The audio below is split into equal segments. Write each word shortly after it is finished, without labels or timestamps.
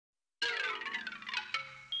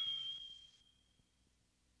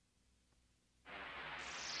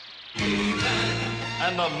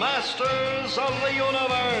and the masters of the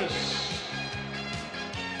universe.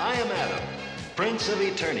 I am Adam, Prince of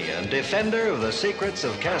Eternia and defender of the secrets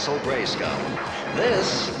of Castle Grayskull.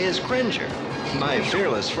 This is Cringer, my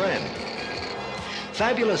fearless friend.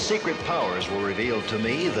 Fabulous secret powers were revealed to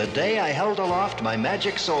me the day I held aloft my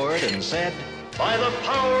magic sword and said, "By the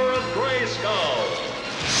power of Grayskull!"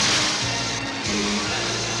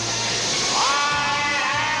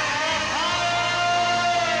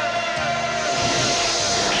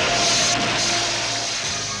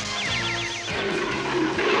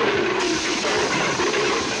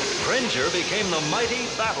 Cringer became the mighty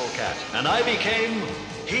Battle Cat, and I became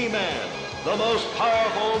He-Man, the most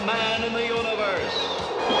powerful man in the universe.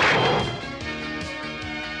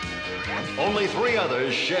 Only 3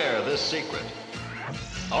 others share this secret.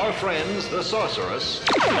 Our friends, the Sorceress,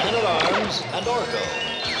 Man-at-Arms, and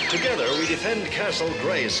Orko. Together we defend Castle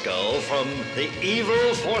Grayskull from the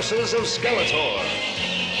evil forces of Skeletor.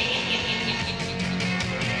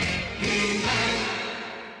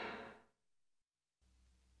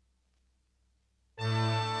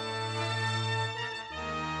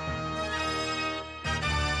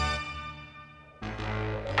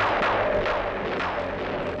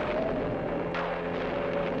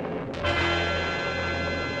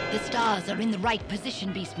 The stars are in the right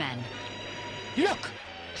position, Beastman. Look!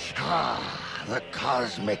 Ah, the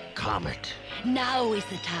cosmic comet. Now is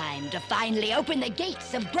the time to finally open the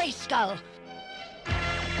gates of Grayskull.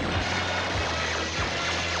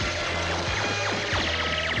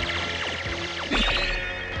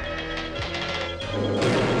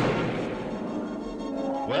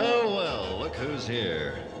 Well, well, look who's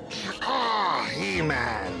here. Ah,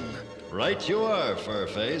 He-Man. Right you are,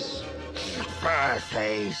 Furface.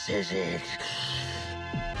 Furface, is it?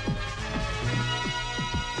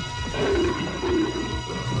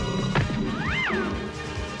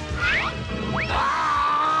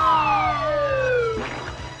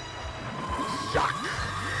 Yuck.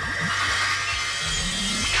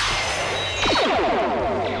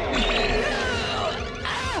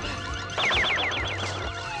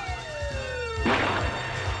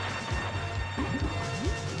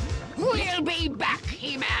 We'll be back,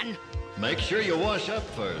 He-Man. Make sure you wash up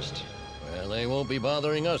first. Well, they won't be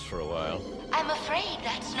bothering us for a while. I'm afraid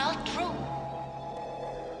that's not true.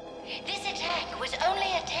 This attack was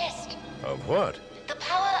only a test. Of what? The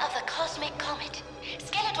power of the cosmic comet.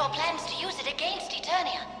 Skeletor plans to use it against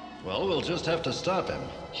Eternia. Well, we'll just have to stop him.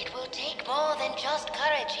 It will take more than just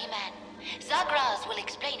courage, He-Man. Zagraz will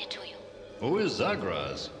explain it to you. Who is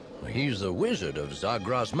Zagraz? He's the wizard of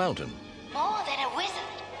Zagraz Mountain. More than a wizard.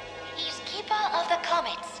 He's keeper of the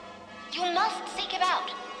comets. You must seek him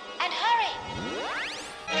out. And hurry!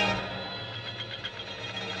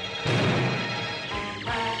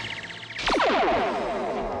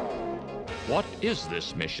 What is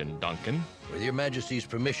this mission, Duncan? With your Majesty's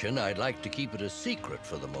permission, I'd like to keep it a secret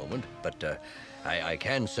for the moment, but I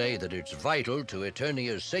can say that it's vital to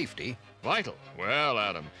Eternia's safety. Vital. Well,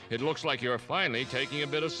 Adam, it looks like you're finally taking a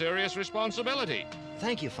bit of serious responsibility.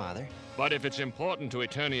 Thank you, Father. But if it's important to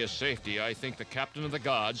Eternia's safety, I think the captain of the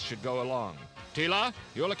guards should go along. Teela,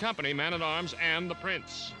 you'll accompany Man-at-Arms and the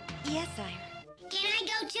Prince. Yes, sire. Can I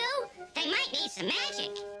go too? They might need some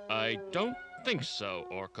magic. I don't think so,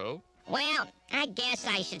 Orko. Well, I guess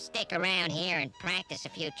I should stick around here and practice a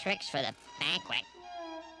few tricks for the banquet.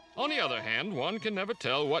 On the other hand, one can never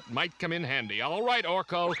tell what might come in handy. All right,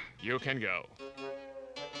 Orko, you can go.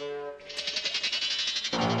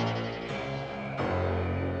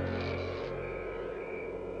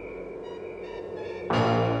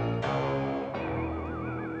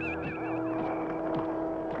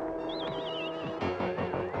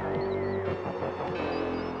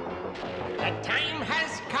 The time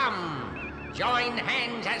has come. Join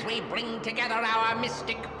hands as we bring together our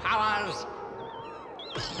mystic powers.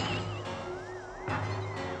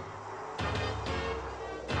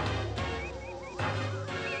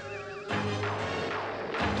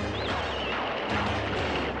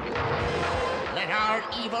 Let our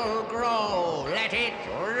evil grow. Let it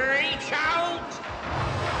reach out.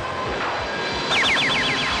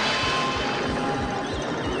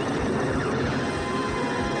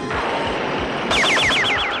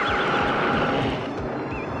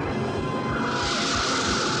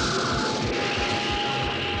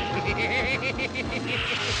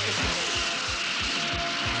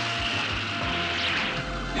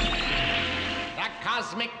 The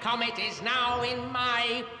cosmic comet is now in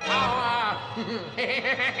my power.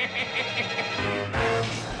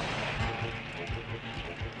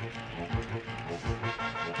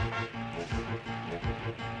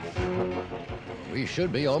 We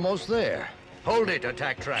should be almost there. Hold it,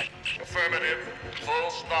 attack track. Affirmative. Full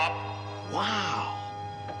stop. Wow.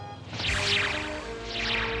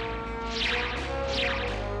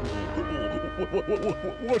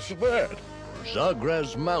 What's that?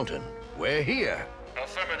 Zagraz Mountain. We're here.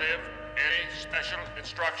 Affirmative. Any special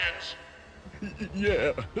instructions?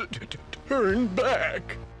 Yeah. Turn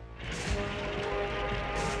back.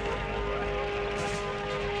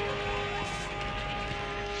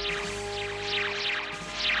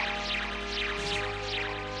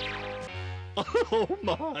 Oh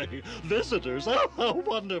my! Visitors! Oh, how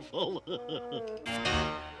wonderful!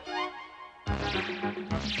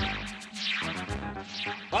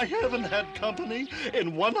 I haven't had company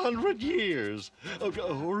in 100 years.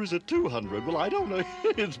 Or is it 200? Well, I don't know.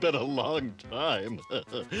 It's been a long time.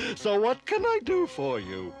 So what can I do for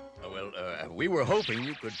you? We were hoping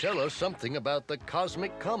you could tell us something about the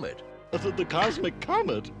cosmic comet. The cosmic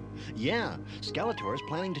comet? Yeah, Skeletor's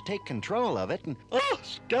planning to take control of it and... Oh,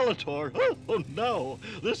 Skeletor! Oh, no!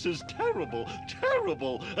 This is terrible,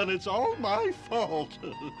 terrible, and it's all my fault.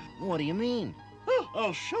 What do you mean? Oh,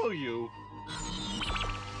 I'll show you.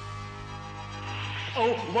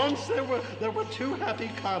 Oh, once there were two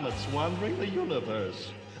happy comets wandering the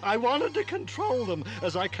universe. I wanted to control them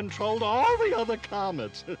as I controlled all the other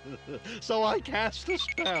comets. So I cast a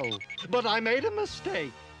spell. But I made a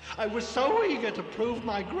mistake. I was so eager to prove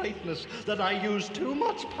my greatness that I used too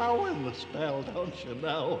much power in the spell, don't you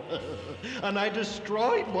know? And I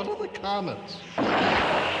destroyed one of the comets.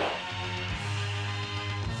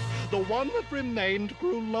 The one that remained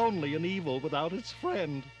grew lonely and evil without its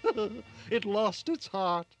friend. It lost its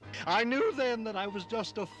heart. I knew then that I was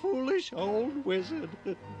just a foolish old wizard,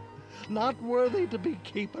 not worthy to be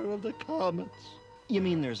keeper of the comets. You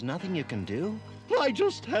mean there's nothing you can do? I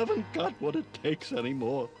just haven't got what it takes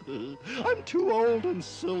anymore. I'm too old and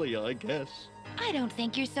silly, I guess. I don't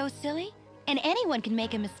think you're so silly. And anyone can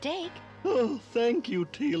make a mistake. Oh, thank you,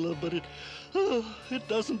 Teela, but it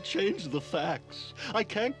doesn't change the facts. I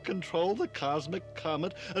can't control the cosmic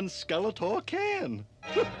comet, and Skeletor can.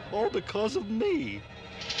 All because of me.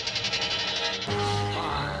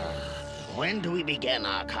 When do we begin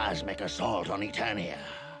our cosmic assault on Eternia?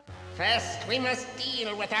 First, we must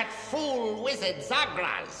deal with that fool wizard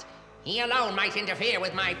Zagraz. He alone might interfere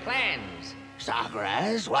with my plans.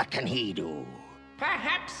 Sorceress, what can he do?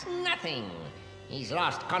 Perhaps nothing. He's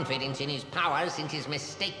lost confidence in his powers since his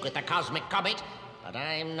mistake with the Cosmic Comet, but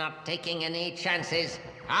I'm not taking any chances.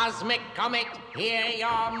 Cosmic Comet, hear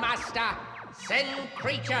your master. Send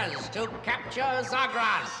creatures to capture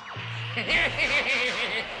Zagraz.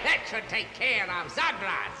 That should take care of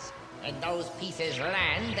Zagraz. When those pieces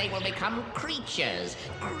land, they will become creatures.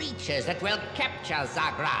 Creatures that will capture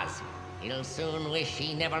Zagraz. He'll soon wish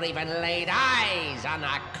he never even laid eyes on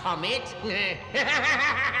a comet.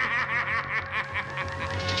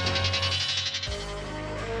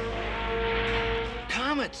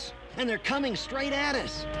 Comets! And they're coming straight at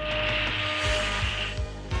us!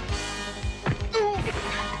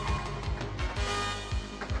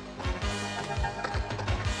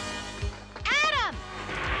 Adam!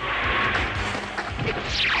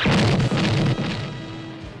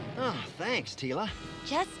 Oh, thanks, Teela.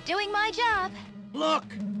 Just doing my job. Look!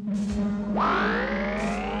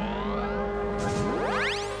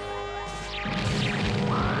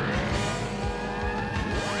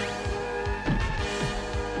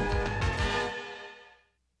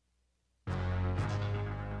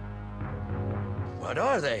 What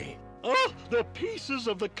are they? Oh, the pieces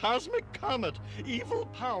of the cosmic comet. Evil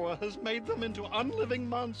power has made them into unliving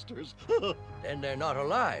monsters. And they're not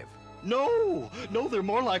alive. No, they're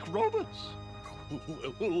more like robots.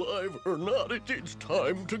 Alive or not, it's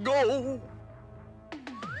time to go.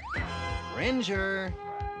 Cringer!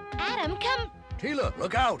 Adam, come. Teela,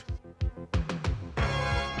 look out.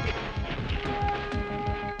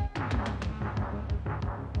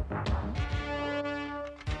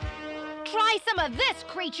 Try some of this,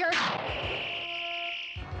 creature.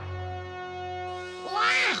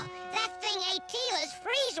 Wow! That thing ate Teela's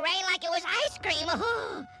freeze ray like it was ice cream.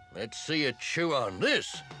 Let's see it chew on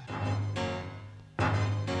this.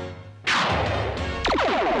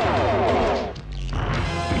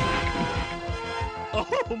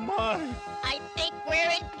 Oh, my! I think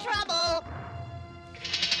we're in trouble.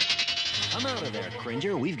 Come out of there,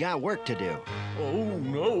 Cringer. We've got work to do. Oh,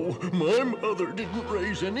 no. My mother didn't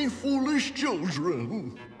raise any foolish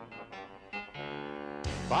children.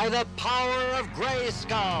 By the power of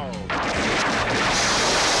Grayskull!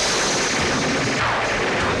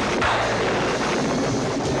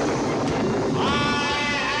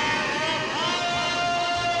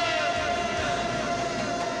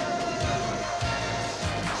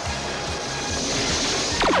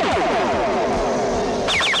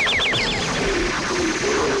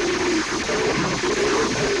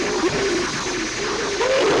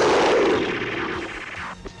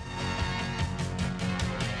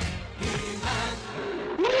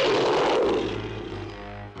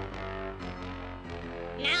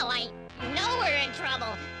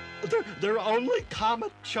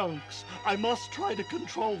 comet chunks. I must try to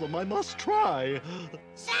control them. I must try.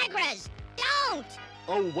 Sorceress, don't!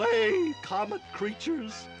 Away, comet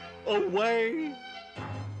creatures. Away.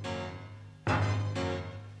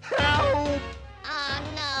 Help! Oh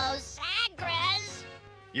no, Sorceress!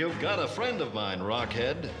 You've got a friend of mine,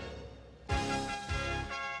 Rockhead.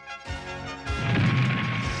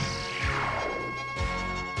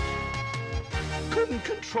 Couldn't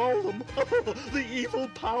control them. Oh, the evil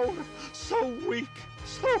power. So weak,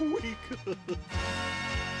 so weak.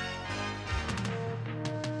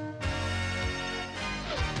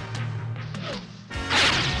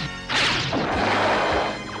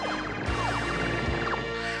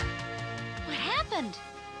 What happened?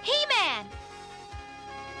 He-Man!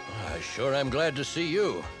 I sure am glad to see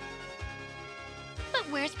you. But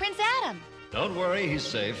where's Prince Adam? Don't worry, he's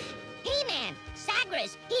safe. He-Man!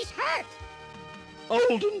 Sorceress, he's hurt!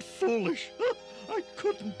 Old and foolish. I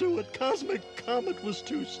couldn't do it. Cosmic Comet was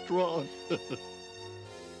too strong.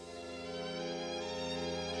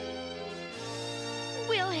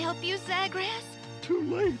 We'll help you, Zagras. Too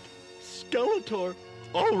late. Skeletor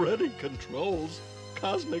already controls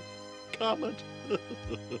Cosmic Comet.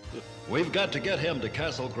 We've got to get him to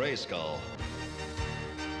Castle Grayskull.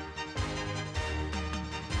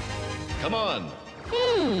 Come on.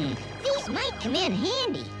 These might come in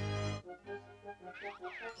handy.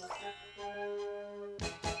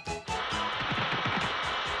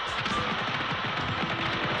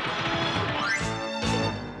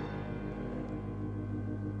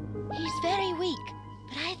 He's very weak,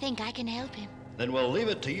 but I think I can help him. Then we'll leave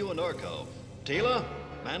it to you and Orko. Teela,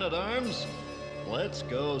 man-at-arms, let's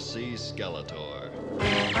go see Skeletor.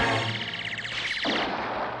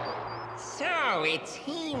 So, it's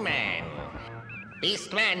He-Man.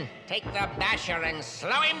 Beastman, take the basher and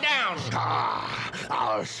slow him down.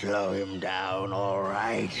 I'll slow him down, all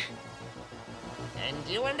right. And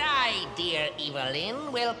you and I, dear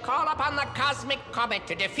Evelyn, will call upon the Cosmic Comet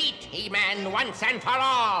to defeat He-Man once and for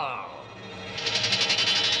all.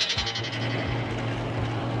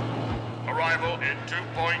 Arrival in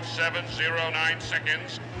 2.709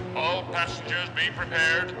 seconds. All passengers be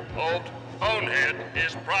prepared. Old Bonehead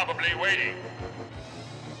is probably waiting.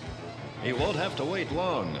 He won't have to wait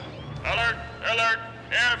long. Alert! Alert!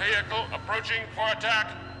 Air vehicle approaching for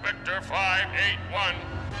attack. Vector 581.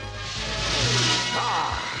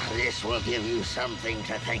 This will give you something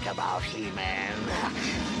to think about, He-Man.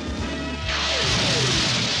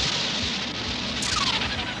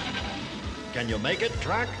 Can you make it,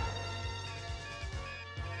 Track?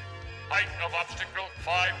 Height of obstacle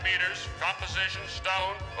 5 meters. Composition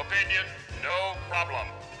stone. Opinion no problem.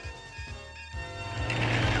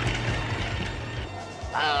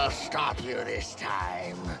 I'll stop you this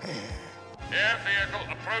time. Air vehicle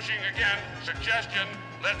approaching again. Suggestion,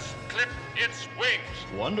 let's clip its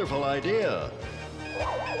wings. Wonderful idea.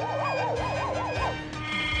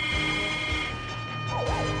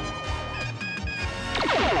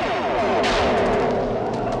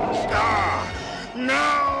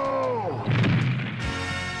 No!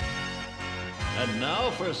 And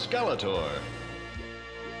now for Skeletor.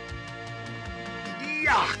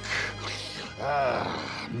 Yuck!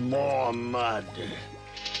 More mud.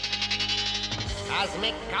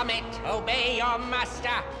 Cosmic Comet, obey your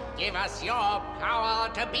master. Give us your power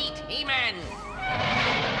to beat He-Man.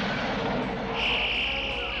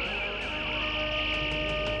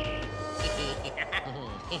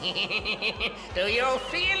 Do you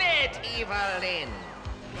feel it, Evelyn?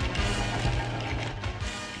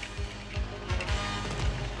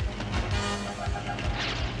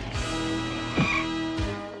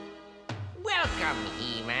 Welcome,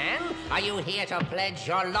 He-Man. Are you here to pledge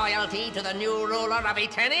your loyalty to the new ruler of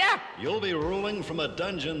Eternia? You'll be ruling from a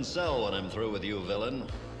dungeon cell when I'm through with you, villain.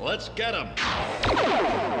 Let's get him.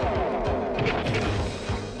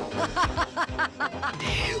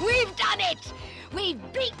 We've done it! We've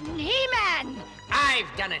beaten He-Man!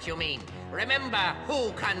 I've done it, you mean. Remember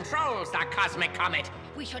who controls the Cosmic Comet.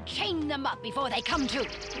 We should chain them up before they come to.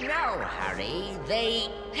 No hurry,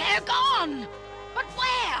 They're gone! But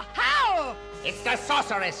where? How? It's the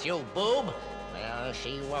Sorceress, you boob. Well,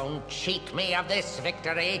 she won't cheat me of this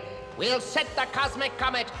victory. We'll set the Cosmic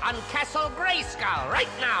Comet on Castle Grayskull right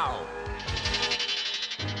now.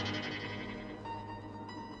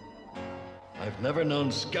 I've never known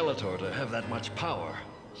Skeletor to have that much power.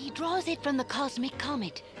 He draws it from the Cosmic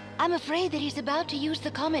Comet. I'm afraid that he's about to use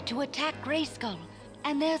the comet to attack Grayskull.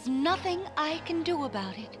 And there's nothing I can do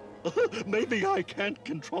about it. Maybe I can't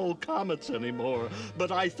control comets anymore,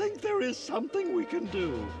 but I think there is something we can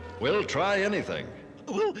do. We'll try anything.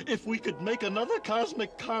 Well, if we could make another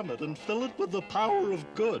cosmic comet and fill it with the power of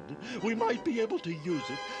good, we might be able to use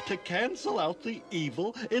it to cancel out the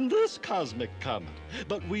evil in this cosmic comet.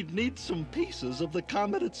 But we'd need some pieces of the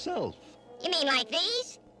comet itself. You mean like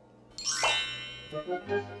these?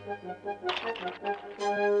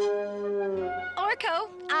 Orko,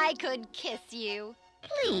 I could kiss you.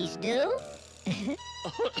 Please do.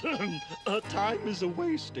 Time is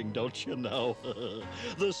a-wasting, don't you know?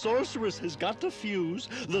 The Sorceress has got to fuse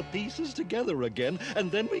the pieces together again,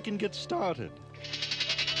 and then we can get started.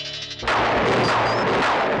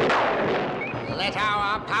 Let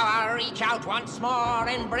our power reach out once more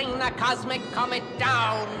and bring the cosmic comet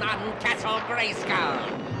down on Castle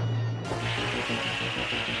Grayskull.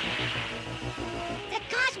 The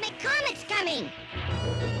cosmic comet's coming.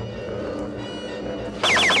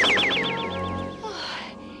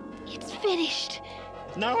 It's finished.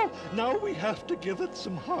 Now we have to give it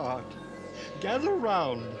some heart. Gather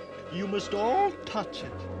round. You must all touch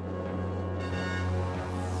it.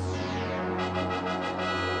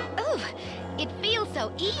 Oh, it feels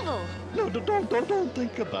so evil. No, don't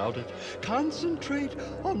think about it. Concentrate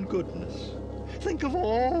on goodness. Think of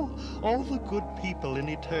all the good people in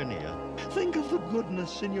Eternia. Think of the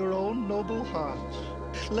goodness in your own noble hearts.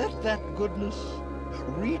 Let that goodness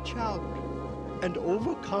reach out and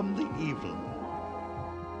overcome the evil.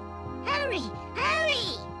 Hurry!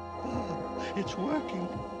 Hurry! Oh, it's working.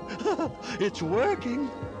 It's working.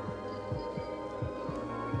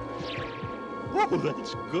 Oh,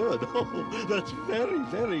 that's good. Oh, that's very,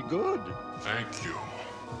 very good. Thank you.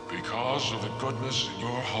 Because of the goodness in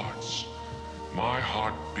your hearts, my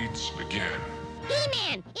heart beats again.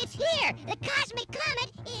 He-Man, it's here! The cosmic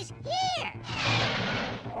comet is here!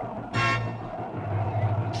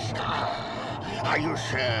 Are you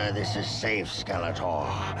sure this is safe,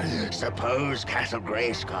 Skeletor? Suppose Castle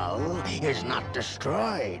Grayskull is not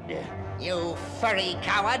destroyed. You furry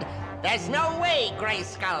coward! There's no way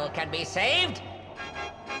Grayskull can be saved!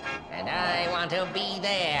 And I want to be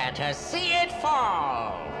there to see it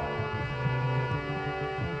fall!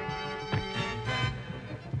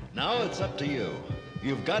 Now it's up to you.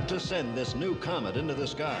 You've got to send this new comet into the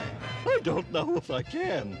sky. I don't know if I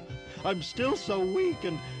can. I'm still so weak,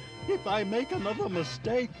 and if I make another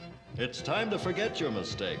mistake... It's time to forget your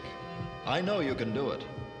mistake. I know you can do it.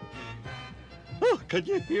 Oh, can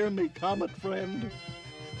you hear me, Comet friend?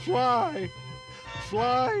 Fly!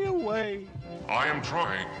 Fly away! I am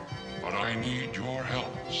trying, but I need your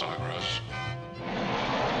help, Sorceress.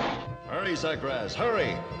 Hurry, Sorceress,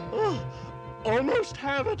 hurry! Oh, almost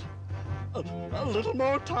have it. A little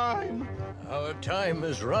more time. Our time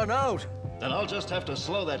has run out. Then I'll just have to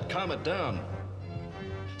slow that comet down.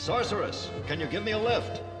 Sorceress, can you give me a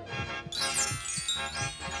lift?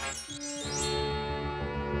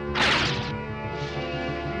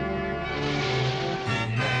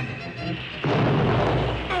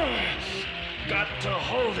 Got to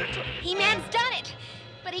hold it. He-Man's done it,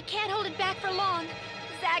 but he can't hold it back for long.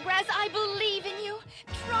 Zagras, I believe in you.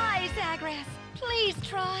 Try, Zagras. Please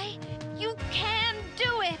try. You can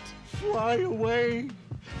do it. Fly away.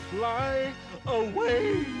 Fly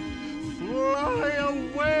away. Fly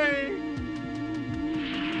away.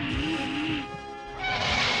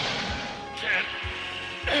 Can't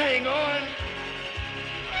hang on.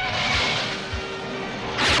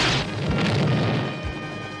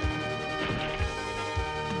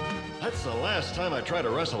 That's the last time I try to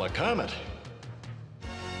wrestle a comet.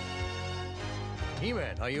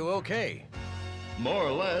 He-Man, are you okay? More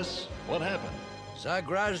or less. What happened?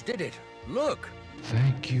 Zagraz did it. Look.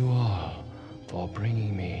 Thank you all for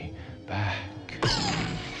bringing me back.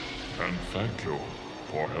 And thank you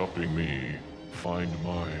for helping me find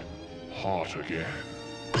my heart again.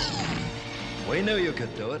 We knew you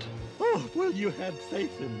could do it. Oh, well, you had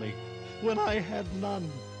faith in me when I had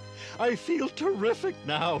none. I feel terrific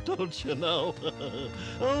now, don't you know?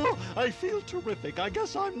 Oh, I feel terrific. I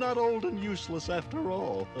guess I'm not old and useless after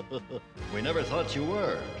all. We never thought you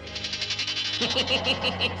were.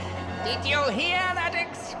 Did you hear that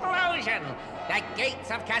explosion? The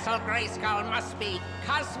gates of Castle Grayskull must be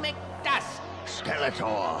cosmic dust.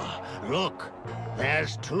 Skeletor, look.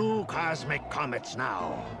 There's 2 cosmic comets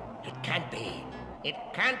now. It can't be. It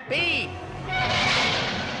can't be!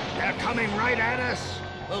 They're coming right at us.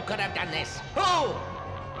 Who could have done this? Who?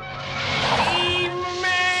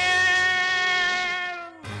 He-Man!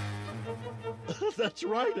 That's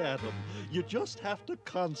right, Adam. You just have to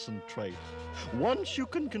concentrate. Once you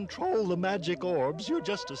can control the magic orbs, you're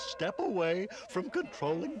just a step away from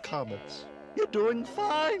controlling comets. You're doing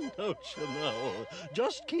fine, don't you know?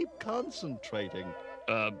 Just keep concentrating.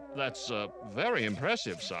 That's very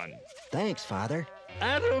impressive, son. Thanks, Father.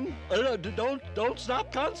 Adam, don't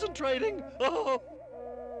stop concentrating. Oh.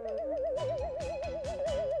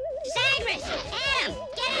 Cyrus! Adam!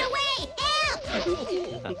 Get it away!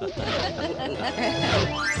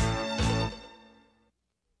 Help!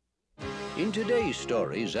 In today's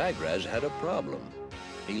story, Zagraz had a problem.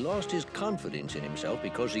 He lost his confidence in himself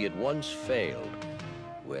because he had once failed.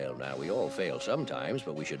 Well, now, we all fail sometimes,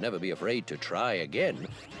 but we should never be afraid to try again.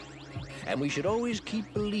 And we should always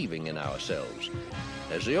keep believing in ourselves.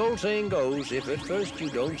 As the old saying goes, if at first you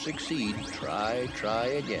don't succeed, try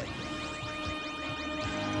again.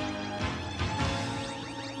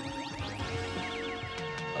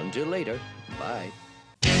 Until later, bye.